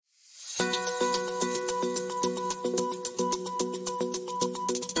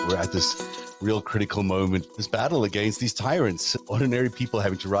at this real critical moment, this battle against these tyrants, ordinary people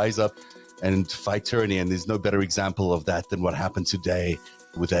having to rise up and fight tyranny. And there's no better example of that than what happened today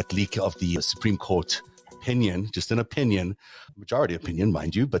with that leak of the Supreme Court opinion, just an opinion, majority opinion,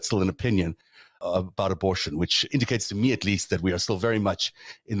 mind you, but still an opinion about abortion, which indicates to me at least that we are still very much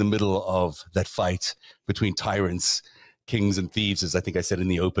in the middle of that fight between tyrants, kings and thieves, as I think I said in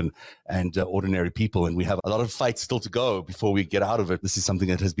the open, and ordinary people. And we have a lot of fights still to go before we get out of it. This is something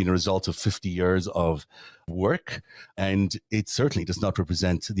that has been a result of 50 years of work, and it certainly does not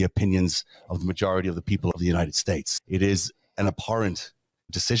represent the opinions of the majority of the people of the United States. It is an abhorrent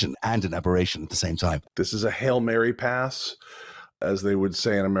decision and an aberration at the same time. This is a Hail Mary pass, as they would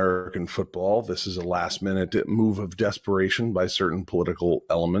say in American football. This is a last-minute move of desperation by certain political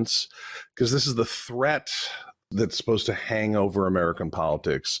elements, because this is the threat that's supposed to hang over American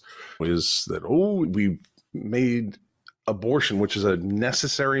politics, is that, we've made abortion, which is a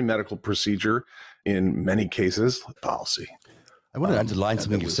necessary medical procedure in many cases, policy. I want to underline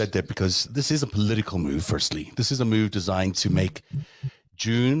something you said there, because this is a political move, firstly. This is a move designed to make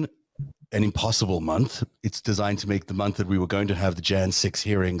June an impossible month. It's designed to make the month that we were going to have the Jan 6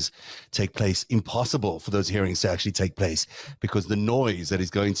 hearings take place impossible for those hearings to actually take place, because the noise that is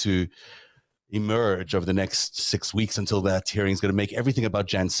going to emerge over the next 6 weeks until that hearing is going to make everything about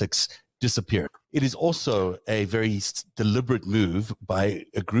Jan 6 disappear. It is also a very deliberate move by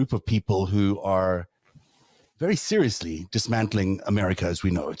a group of people who are very seriously dismantling America as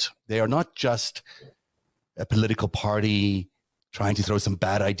we know it. They are not just a political party trying to throw some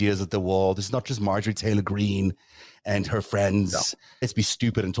bad ideas at the wall. This is not just Marjorie Taylor Greene and her friends. No. Let's be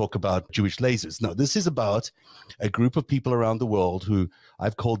stupid and talk about Jewish lasers. No, this is about a group of people around the world who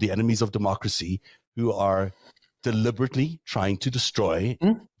I've called the enemies of democracy, who are deliberately trying to destroy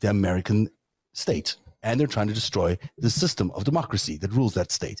the American state. And they're trying to destroy the system of democracy that rules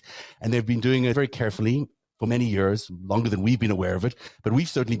that state. And they've been doing it very carefully for many years, longer than we've been aware of it, but we've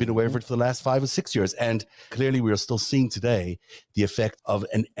certainly been aware of it for the last 5 or 6 years. And clearly we are still seeing today the effect of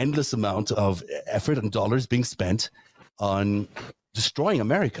an endless amount of effort and dollars being spent on destroying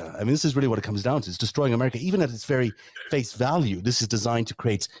America. I mean, this is really what it comes down to. It's destroying America. Even at its very face value, this is designed to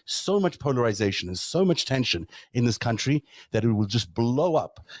create so much polarization and so much tension in this country that it will just blow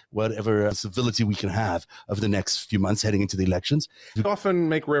up whatever civility we can have over the next few months heading into the elections. I often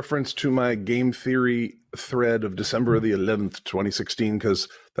make reference to my game theory thread of December the 11th, 2016, because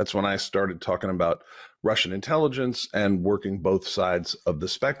that's when I started talking about Russian intelligence and working both sides of the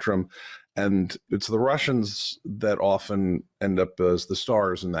spectrum. And it's the Russians that often end up as the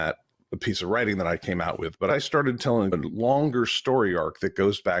stars in that piece of writing that I came out with. But I started telling a longer story arc that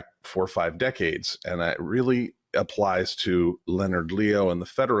goes back 4 or 5 decades. And that really applies to Leonard Leo and the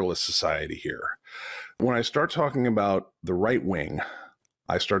Federalist Society here. When I start talking about the right wing,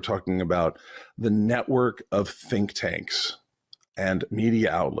 I start talking about the network of think tanks and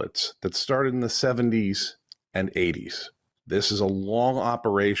media outlets that started in the 70s and 80s. This is a long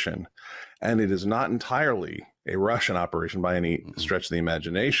operation, and it is not entirely a Russian operation by any stretch of the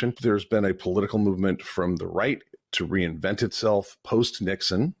imagination. There's been a political movement from the right to reinvent itself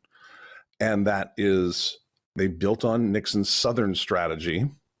post-Nixon, and that is, they built on Nixon's Southern strategy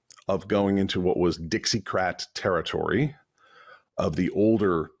of going into what was Dixiecrat territory of the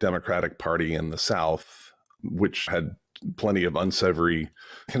older Democratic Party in the South, which had plenty of unsavory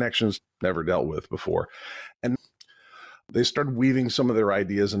connections never dealt with before. And they started weaving some of their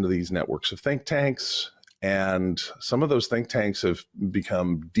ideas into these networks of think tanks, and some of those think tanks have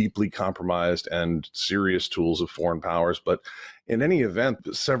become deeply compromised and serious tools of foreign powers. But in any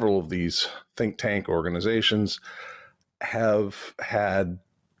event, several of these think tank organizations have had,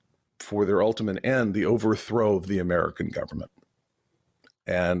 for their ultimate end, the overthrow of the American government.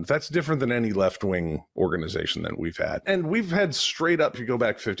 And that's different than any left-wing organization that we've had. And we've had straight up, if you go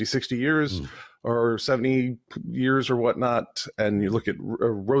back 50, 60 years or 70 years or whatnot, and you look at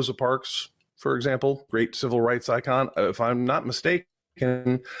Rosa Parks, for example, great civil rights icon, if I'm not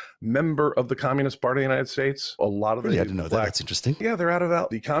mistaken, member of the Communist Party of the United States. A lot of I didn't know that. That's interesting. Yeah, they're out of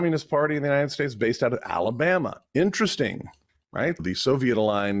the Communist Party in the United States, based out of Alabama. Interesting, right? The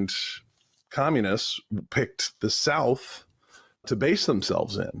Soviet-aligned communists picked the South to base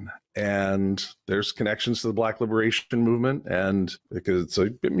themselves in. And there's connections to the Black Liberation Movement. And because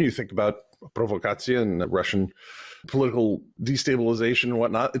you think about provocatia and Russian political destabilization and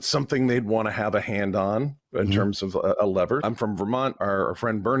whatnot, it's something they'd want to have a hand on in terms of a lever. I'm from Vermont. Our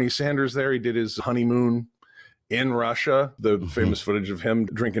friend Bernie Sanders there, he did his honeymoon in Russia. The famous footage of him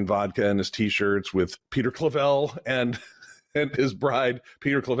drinking vodka in his T-shirts with Peter Clavel and and his bride,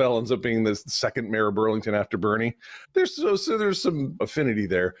 Peter Clavell, ends up being the second mayor of Burlington after Bernie. There's some affinity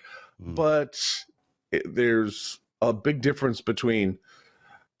there, but there's a big difference between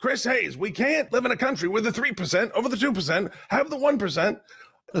Chris Hayes. We can't live in a country with the 3% over the 2%, have the 1%.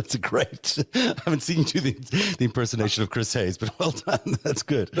 That's great. I haven't seen you do the impersonation of Chris Hayes, but well done. That's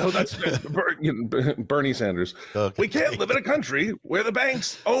good. No, that's Bernie Sanders. Okay. We can't live in a country where the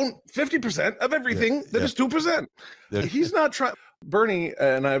banks own 50% of everything that is 2%. He's not trying. Bernie,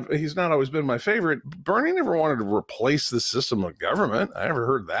 and he's not always been my favorite. Bernie never wanted to replace the system of government. I never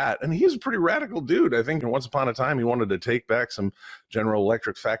heard that. And he's a pretty radical dude. I think once upon a time, he wanted to take back some General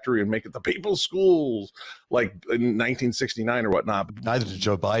Electric factory and make it the people's schools, like in 1969 or whatnot. Neither did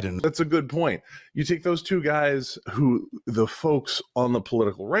Joe Biden. That's a good point. You take those two guys who the folks on the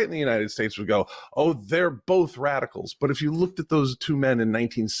political right in the United States would go, oh, they're both radicals. But if you looked at those two men in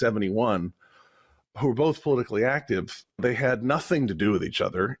 1971, who were both politically active, they had nothing to do with each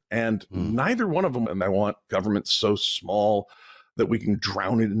other. And neither one of them, and I want government so small that we can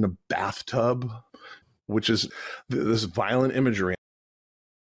drown it in a bathtub, which is this violent imagery.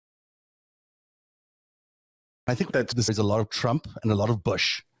 I think that there's a lot of Trump and a lot of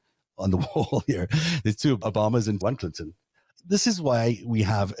Bush on the wall here. There's two Obamas and one Clinton. This is why we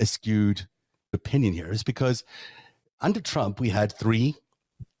have a skewed opinion here, is because under Trump, we had 3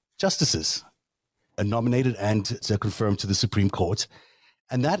 justices nominated and confirmed to the Supreme Court.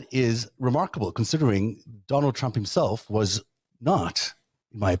 And that is remarkable, considering Donald Trump himself was not,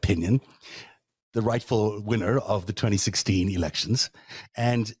 in my opinion, the rightful winner of the 2016 elections.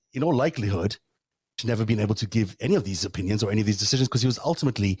 And in all likelihood, he's never been able to give any of these opinions or any of these decisions because he was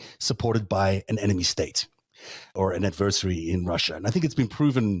ultimately supported by an enemy state or an adversary in Russia. And I think it's been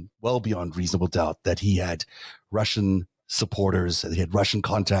proven well beyond reasonable doubt that he had Russian supporters, he had Russian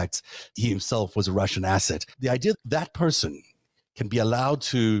contacts, he himself was a Russian asset. The idea that person can be allowed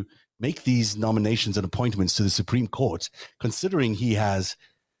to make these nominations and appointments to the Supreme Court, considering he has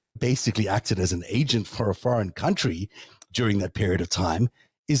basically acted as an agent for a foreign country during that period of time,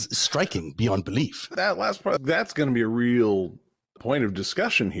 is striking beyond belief. That last part, that's going to be a real point of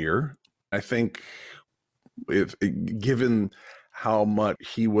discussion here. I think if given how much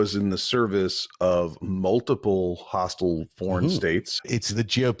he was in the service of multiple hostile foreign states. It's the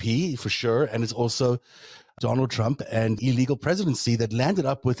GOP for sure, and it's also Donald Trump and illegal presidency that landed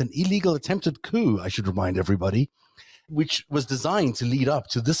up with an illegal attempted coup, I should remind everybody, which was designed to lead up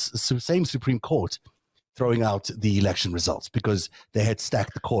to this same Supreme Court throwing out the election results because they had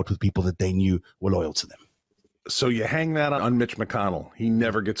stacked the court with people that they knew were loyal to them. So you hang that on Mitch McConnell. He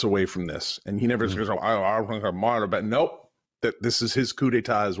never gets away from this, and he never goes, I don't think I'm modern, but nope. That this is his coup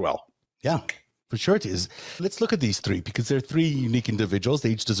d'etat as well. Yeah, for sure it is. Let's look at these 3 because they're 3 unique individuals. They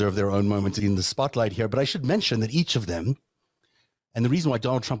each deserve their own moment in the spotlight here. But I should mention that each of them, and the reason why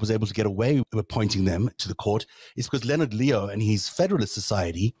Donald Trump was able to get away with appointing them to the court is because Leonard Leo and his Federalist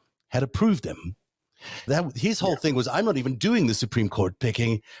Society had approved them. His whole thing was, I'm not even doing the Supreme Court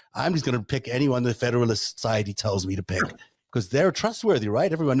picking. I'm just going to pick anyone the Federalist Society tells me to pick. Because they're trustworthy,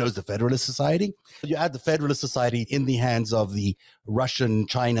 right? Everyone knows the Federalist Society. You add the Federalist Society in the hands of the Russian,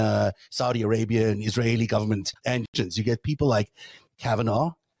 China, Saudi Arabian, Israeli government engines. You get people like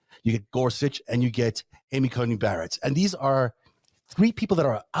Kavanaugh, you get Gorsuch, and you get Amy Coney Barrett. And these are 3 people that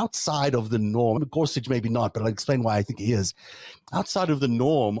are outside of the norm. Gorsuch maybe not, but I'll explain why I think he is. Outside of the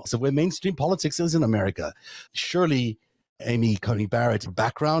norm, so where mainstream politics is in America. Surely Amy Coney Barrett's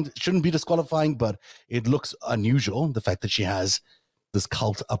background shouldn't be disqualifying, but it looks unusual, the fact that she has this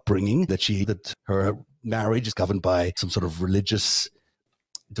cult upbringing, that her marriage is governed by some sort of religious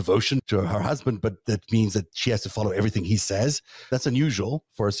devotion to her husband, but that means that she has to follow everything he says. That's unusual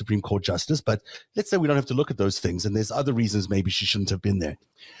for a Supreme Court justice, but let's say we don't have to look at those things, and there's other reasons maybe she shouldn't have been there.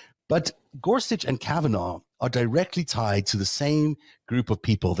 But Gorsuch and Kavanaugh are directly tied to the same group of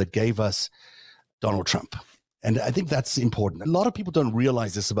people that gave us Donald Trump. And I think that's important. A lot of people don't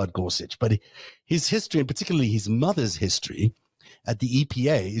realize this about Gorsuch, but his history, and particularly his mother's history at the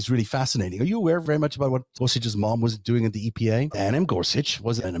EPA, is really fascinating. Are you aware very much about what Gorsuch's mom was doing at the EPA? Anne M. Gorsuch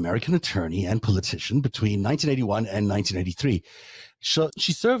was an American attorney and politician between 1981 and 1983.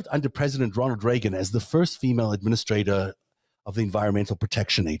 She served under President Ronald Reagan as the first female administrator of the Environmental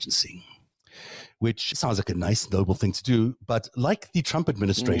Protection Agency, which sounds like a nice, noble thing to do. But like the Trump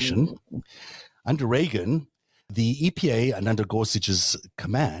administration, under Reagan, the EPA, and under Gorsuch's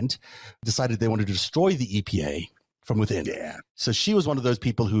command, decided they wanted to destroy the EPA from within. Yeah. So she was one of those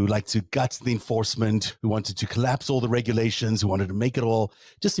people who liked to gut the enforcement, who wanted to collapse all the regulations, who wanted to make it all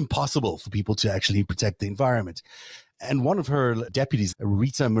just impossible for people to actually protect the environment. And one of her deputies,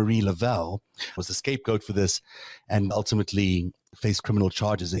 Rita Marie Lavelle, was the scapegoat for this and ultimately faced criminal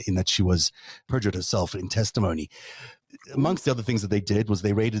charges in that she was perjured herself in testimony. Amongst the other things that they did was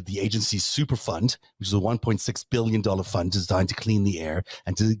they raided the agency's super fund, which is a $1.6 billion fund designed to clean the air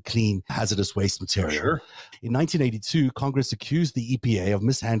and to clean hazardous waste material. Sure. In 1982, Congress accused the EPA of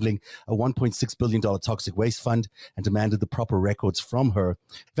mishandling a $1.6 billion toxic waste fund and demanded the proper records from her.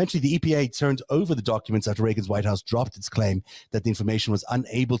 Eventually, the EPA turned over the documents after Reagan's White House dropped its claim that the information was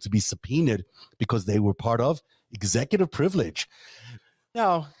unable to be subpoenaed because they were part of executive privilege.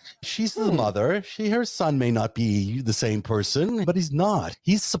 Now, she's the mother. Her son may not be the same person, but he's not.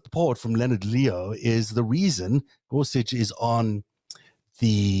 His support from Leonard Leo is the reason Gorsuch is on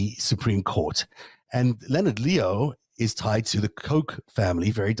the Supreme Court. And Leonard Leo is tied to the Koch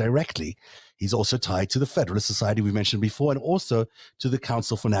family very directly. He's also tied to the Federalist Society we mentioned before, and also to the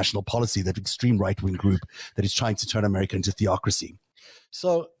Council for National Policy, that extreme right-wing group that is trying to turn America into theocracy.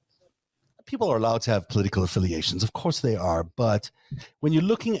 So people are allowed to have political affiliations. Of course they are. But when you're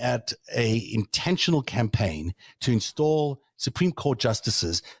looking at a intentional campaign to install Supreme Court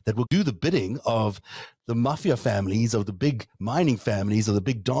justices that will do the bidding of the mafia families, of the big mining families, of the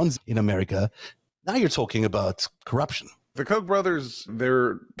big dons in America, now you're talking about corruption. The Koch brothers,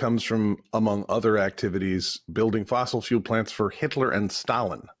 there comes from, among other activities, building fossil fuel plants for Hitler and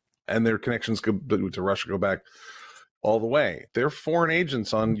Stalin. And their connections to Russia go back all the way. They're foreign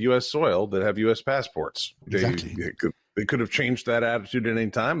agents on U.S. soil that have U.S. passports. Exactly. They could have changed that attitude at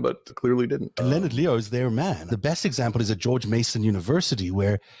any time, but clearly didn't. And Leonard Leo is their man. The best example is at George Mason University,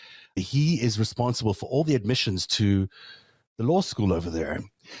 where he is responsible for all the admissions to the law school over there.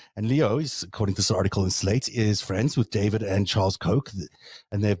 And Leo is, according to this article in Slate, is friends with David and Charles Koch,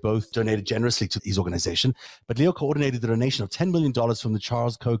 and they've both donated generously to his organization. But Leo coordinated the donation of $10 million from the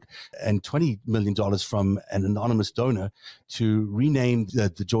Charles Koch and $20 million from an anonymous donor to rename the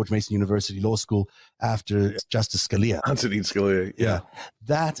George Mason University Law School after Justice Scalia. Antonin Scalia, yeah.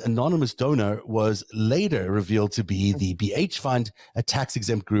 That anonymous donor was later revealed to be the BH Fund, a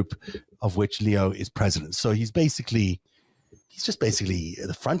tax-exempt group of which Leo is president. So he's just basically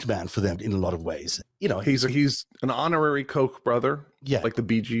the front man for them in a lot of ways. You know, he's an honorary Koch brother, yeah, like the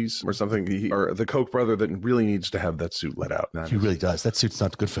Bee Gees or something, or the Koch brother that really needs to have that suit let out. He really does. That suit's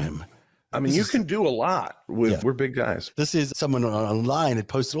not good for him. I mean, you can do a lot with, we're big guys. This is someone online that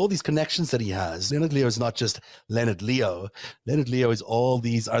posted all these connections that he has. Leonard Leo is not just Leonard Leo. Leonard Leo is all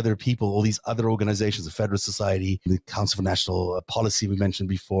these other people, all these other organizations, the Federalist Society, the Council for National Policy we mentioned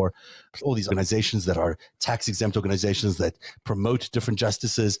before, all these organizations that are tax-exempt organizations that promote different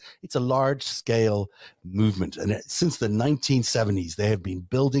justices. It's a large-scale movement. And since the 1970s, they have been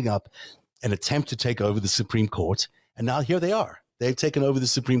building up an attempt to take over the Supreme Court. And now here they are. They've taken over the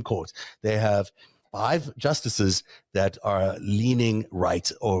Supreme Court. They have 5 justices that are leaning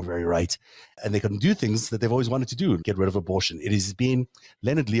right or very right, and they can do things that they've always wanted to do, get rid of abortion. It has been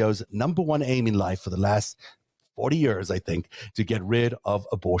Leonard Leo's number one aim in life for the last 40 years, I think, to get rid of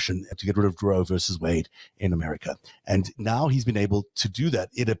abortion, to get rid of Roe versus Wade in America. And now he's been able to do that.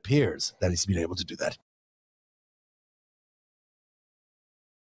 It appears that he's been able to do that.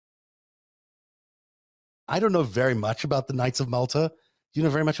 I don't know very much about the Knights of Malta. Do you know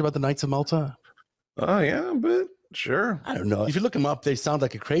very much about the Knights of Malta? Oh, yeah, but sure. I don't know. If you look them up, they sound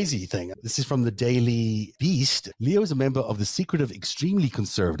like a crazy thing. This is from the Daily Beast. Leo is a member of the secretive, extremely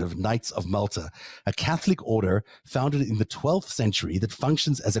conservative Knights of Malta, a Catholic order founded in the 12th century that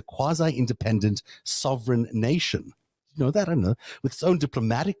functions as a quasi-independent sovereign nation. You know that? I don't know. With its own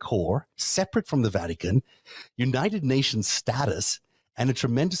diplomatic corps, separate from the Vatican, United Nations status, and a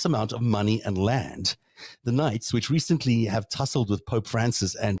tremendous amount of money and land. The Knights, which recently have tussled with Pope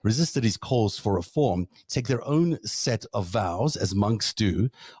Francis and resisted his calls for reform, take their own set of vows, as monks do.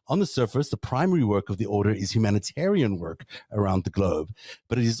 On the surface, the primary work of the order is humanitarian work around the globe,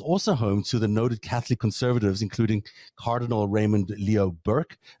 but it is also home to the noted Catholic conservatives, including Cardinal Raymond Leo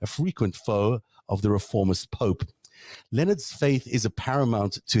Burke, a frequent foe of the reformist Pope. Leonard's faith is a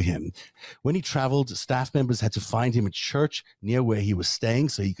paramount to him. When he traveled, staff members had to find him a church near where he was staying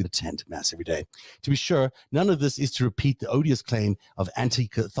so he could attend Mass every day. To be sure, none of this is to repeat the odious claim of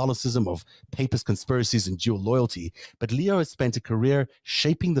anti-Catholicism, of papist conspiracies and dual loyalty, but Leo has spent a career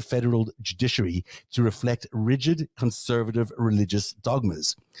shaping the federal judiciary to reflect rigid, conservative religious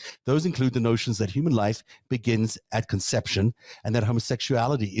dogmas. Those include the notions that human life begins at conception and that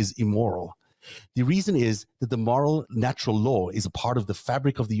homosexuality is immoral. The reason is that the moral natural law is a part of the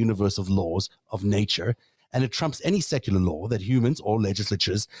fabric of the universe of laws of nature, and it trumps any secular law that humans or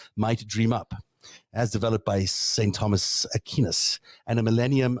legislatures might dream up. as developed by St. Thomas Aquinas and a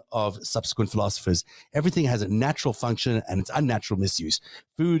millennium of subsequent philosophers. Everything has a natural function and its unnatural misuse.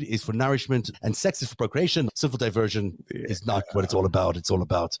 Food is for nourishment and sex is for procreation. Sinful diversion is not what it's all about. It's all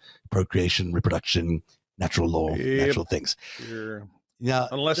about procreation, reproduction, natural law, natural things. Sure. Now,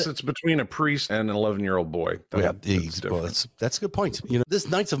 unless it's between a priest and an 11-year-old boy. That's a good point. This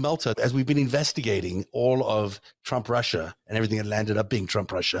Knights of Malta, as we've been investigating all of Trump Russia and everything that landed up being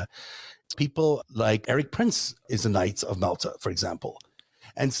Trump Russia, people like Eric Prince is a Knight of Malta, for example.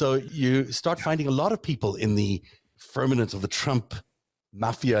 And so you start finding a lot of people in the firmament of the Trump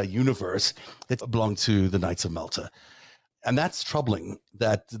mafia universe that belong to the Knights of Malta. And that's troubling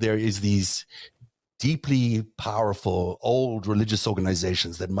that there is these deeply powerful old religious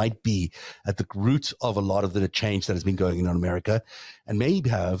organizations that might be at the root of a lot of the change that has been going on in America and may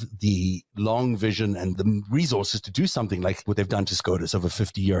have the long vision and the resources to do something like what they've done to SCOTUS over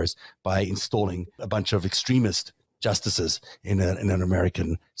 50 years by installing a bunch of extremist justices in an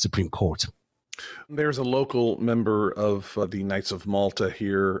American Supreme Court. There's a local member of the Knights of Malta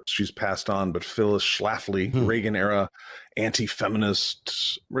here. She's passed on, but Phyllis Schlafly, Reagan-era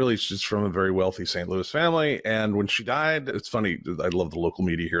anti-feminist. Really, she's from a very wealthy St. Louis family. And when she died, it's funny, I love the local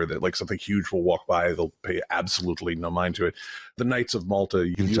media here that like something huge will walk by, they'll pay absolutely no mind to it. The Knights of Malta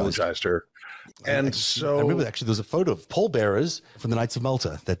eulogized her. And so I remember actually there was a photo of pallbearers from the Knights of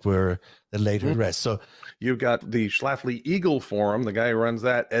Malta that laid her to rest. So you've got the Schlafly Eagle Forum. The guy who runs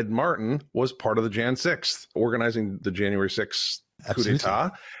that, Ed Martin, was part of the Jan 6th, organizing the January 6th coup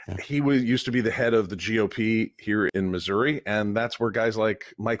d'etat. Yeah. He used to be the head of the GOP here in Missouri, and that's where guys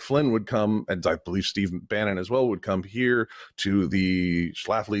like Mike Flynn would come, and I believe Steve Bannon as well would come here to the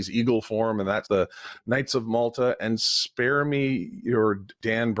Schlafly's Eagle Forum, and that's the Knights of Malta. And spare me your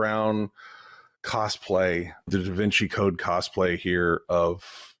Dan Brown cosplay, the Da Vinci Code cosplay here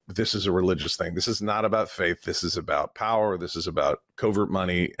of this is a religious thing. This is not about faith. This is about power. This is about covert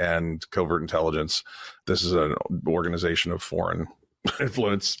money and covert intelligence. This is an organization of foreign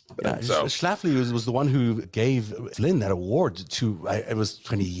influence. Yeah, so Schlafly was the one who gave Flynn that award to, it was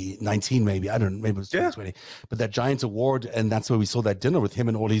 2019 maybe, I don't know, maybe it was 2020, but that giant award, and that's where we saw that dinner with him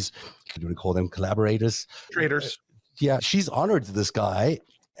and all these, what do we call them, collaborators? Traitors. Yeah, she's honored this guy.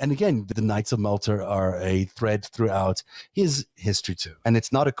 And again, the Knights of Malta are a thread throughout his history too. And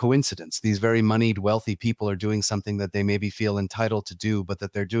it's not a coincidence. These very moneyed, wealthy people are doing something that they maybe feel entitled to do, but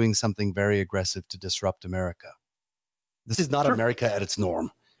that they're doing something very aggressive to disrupt America. This is not America at its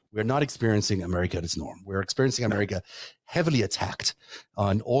norm. We're not experiencing America at its norm. We're experiencing America heavily attacked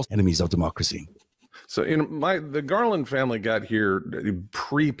on all enemies of democracy. So, the Garland family got here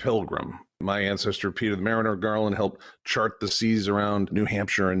pre-Pilgrim. My ancestor, Peter the Mariner Garland, helped chart the seas around New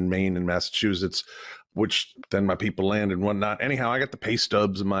Hampshire and Maine and Massachusetts, which then my people landed and whatnot. Anyhow, I got the pay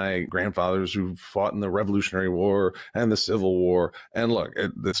stubs of my grandfathers who fought in the Revolutionary War and the Civil War. And look,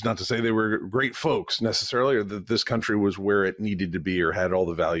 that's not to say they were great folks necessarily, or that this country was where it needed to be or had all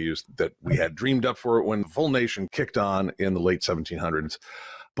the values that we had dreamed up for it when the full nation kicked on in the late 1700s.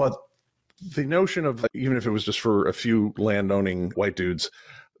 But the notion of, even if it was just for a few land-owning white dudes,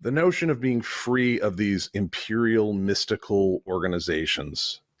 the notion of being free of these imperial mystical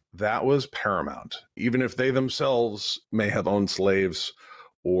organizations, that was paramount. Even if they themselves may have owned slaves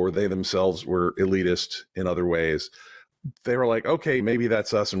or they themselves were elitist in other ways, they were like, okay, maybe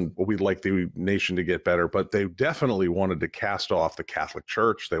that's us and we'd like the nation to get better. But they definitely wanted to cast off the Catholic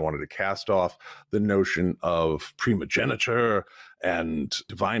Church. They wanted to cast off the notion of primogeniture and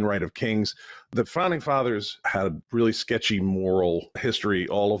divine right of kings. The founding fathers had a really sketchy moral history,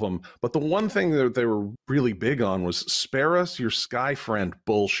 all of them. But the one thing that they were really big on was spare us your sky friend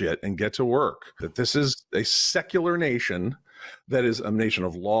bullshit and get to work. That this is a secular nation that is a nation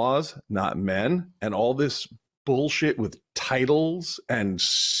of laws, not men, and all this bullshit with titles and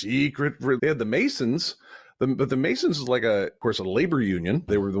secret. They had the Masons, but the Masons was like of course, a labor union.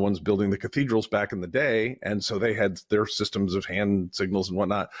 They were the ones building the cathedrals back in the day. And so they had their systems of hand signals and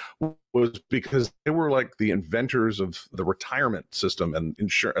whatnot, was because they were like the inventors of the retirement system and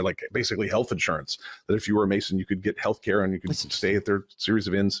insurance, like basically health insurance, that if you were a Mason, you could get health care and you could stay at their series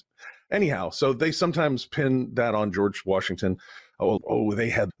of inns. Anyhow, so they sometimes pin that on George Washington. Oh, they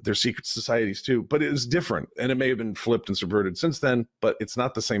had their secret societies too, but it was different. And it may have been flipped and subverted since then, but it's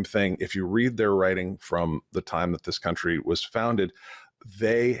not the same thing. If you read their writing from the time that this country was founded,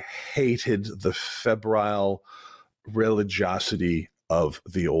 they hated the febrile religiosity of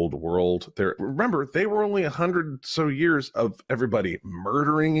the old world. Remember, they were only 100 so years of everybody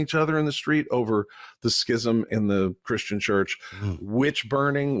murdering each other in the street over the schism in the Christian church. Witch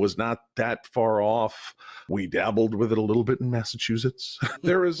burning was not that far off. We dabbled with it a little bit in Massachusetts.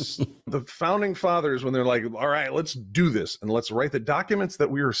 There is the founding fathers when they're like, all right, let's do this and let's write the documents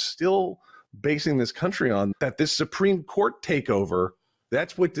that we are still basing this country on, that this Supreme Court takeover,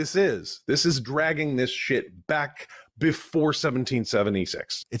 that's what this is. This is dragging this shit back before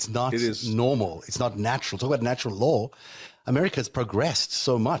 1776. It is normal. It's not natural. Talk about natural law. America has progressed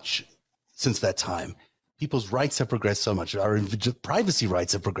so much since that time. People's rights have progressed so much. Our privacy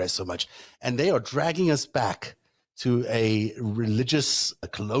rights have progressed so much. And they are dragging us back to a religious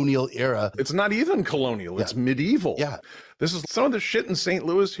colonial era. It's not even colonial. It's medieval. Yeah. This is some of the shit in St.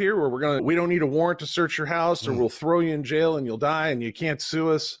 Louis here where we don't need a warrant to search your house or we'll throw you in jail and you'll die and you can't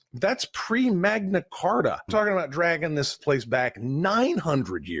sue us. That's pre-Magna Carta. I'm talking about dragging this place back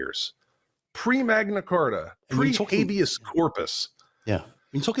 900 years. Pre-Magna Carta, pre-habeas corpus. Yeah.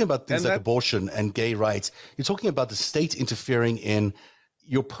 You're talking about things like abortion and gay rights. You're talking about the state interfering in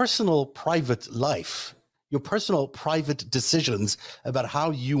your personal private life, your personal private decisions about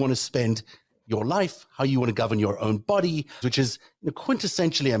how you want to spend your life, how you want to govern your own body, which is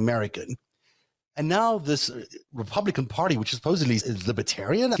quintessentially American. And now this Republican Party, which supposedly is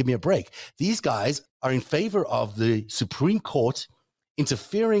libertarian, give me a break. These guys are in favor of the Supreme Court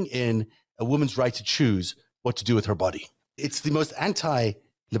interfering in a woman's right to choose what to do with her body. It's the most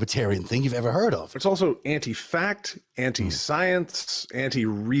anti-libertarian thing you've ever heard of. It's also anti-fact, anti-science,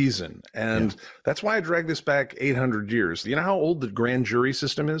 anti-reason. And that's why I drag this back 800 years. You know how old the grand jury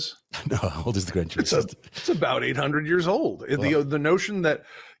system is? No, how old is the grand jury system? It's about 800 years old. The notion that,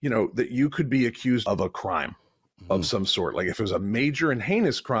 that you could be accused of a crime of some sort, like if it was a major and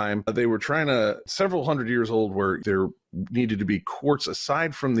heinous crime, they were several hundred years old, where there needed to be courts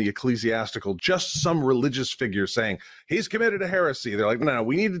aside from the ecclesiastical, just some religious figure saying he's committed a heresy. They're like, no,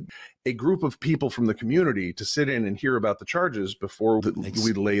 we need a group of people from the community to sit in and hear about the charges before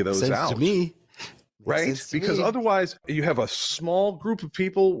we lay those out. To me. Right? Because otherwise you have a small group of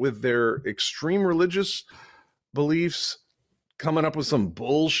people with their extreme religious beliefs coming up with some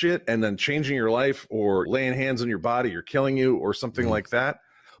bullshit and then changing your life or laying hands on your body or killing you or something like that.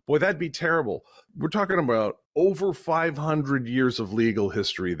 Boy, that'd be terrible. We're talking about over 500 years of legal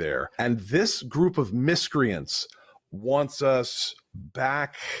history there. And this group of miscreants wants us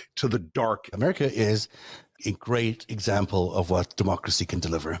back to the dark. America is a great example of what democracy can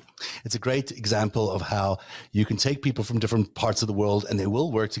deliver. It's a great example of how you can take people from different parts of the world and they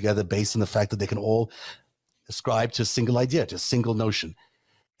will work together based on the fact that they can all ascribe to a single idea, to a single notion.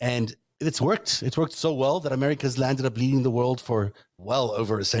 And it's worked. It's worked so well that America's landed up leading the world for well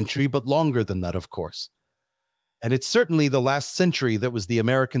over a century, but longer than that, of course. And it's certainly the last century that was the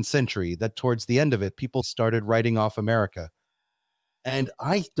American century, that towards the end of it, people started writing off America. And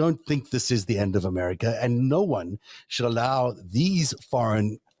I don't think this is the end of America, and no one should allow these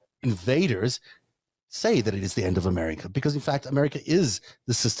foreign invaders say that it is the end of America, because in fact, America is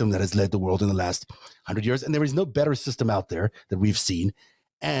the system that has led the world in the last 100 years. And there is no better system out there that we've seen.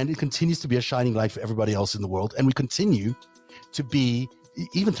 And it continues to be a shining light for everybody else in the world. And we continue to be,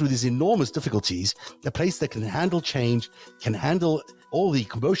 even through these enormous difficulties, a place that can handle change, can handle all the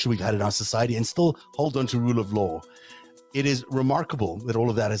commotion we've had in our society and still hold on to rule of law. It is remarkable that all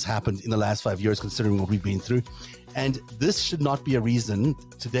of that has happened in the last 5 years, considering what we've been through. And this should not be a reason,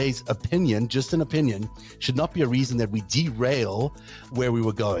 today's opinion, just an opinion, should not be a reason that we derail where we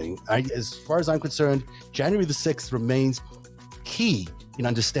were going. As far as I'm concerned, January the 6th remains key in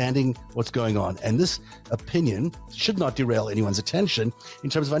understanding what's going on. And this opinion should not derail anyone's attention in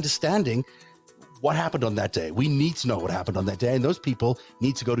terms of understanding what happened on that day. We need to know what happened on that day. And those people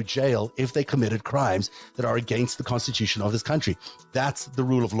need to go to jail if they committed crimes that are against the Constitution of this country. That's the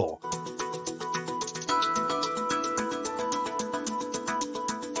rule of law.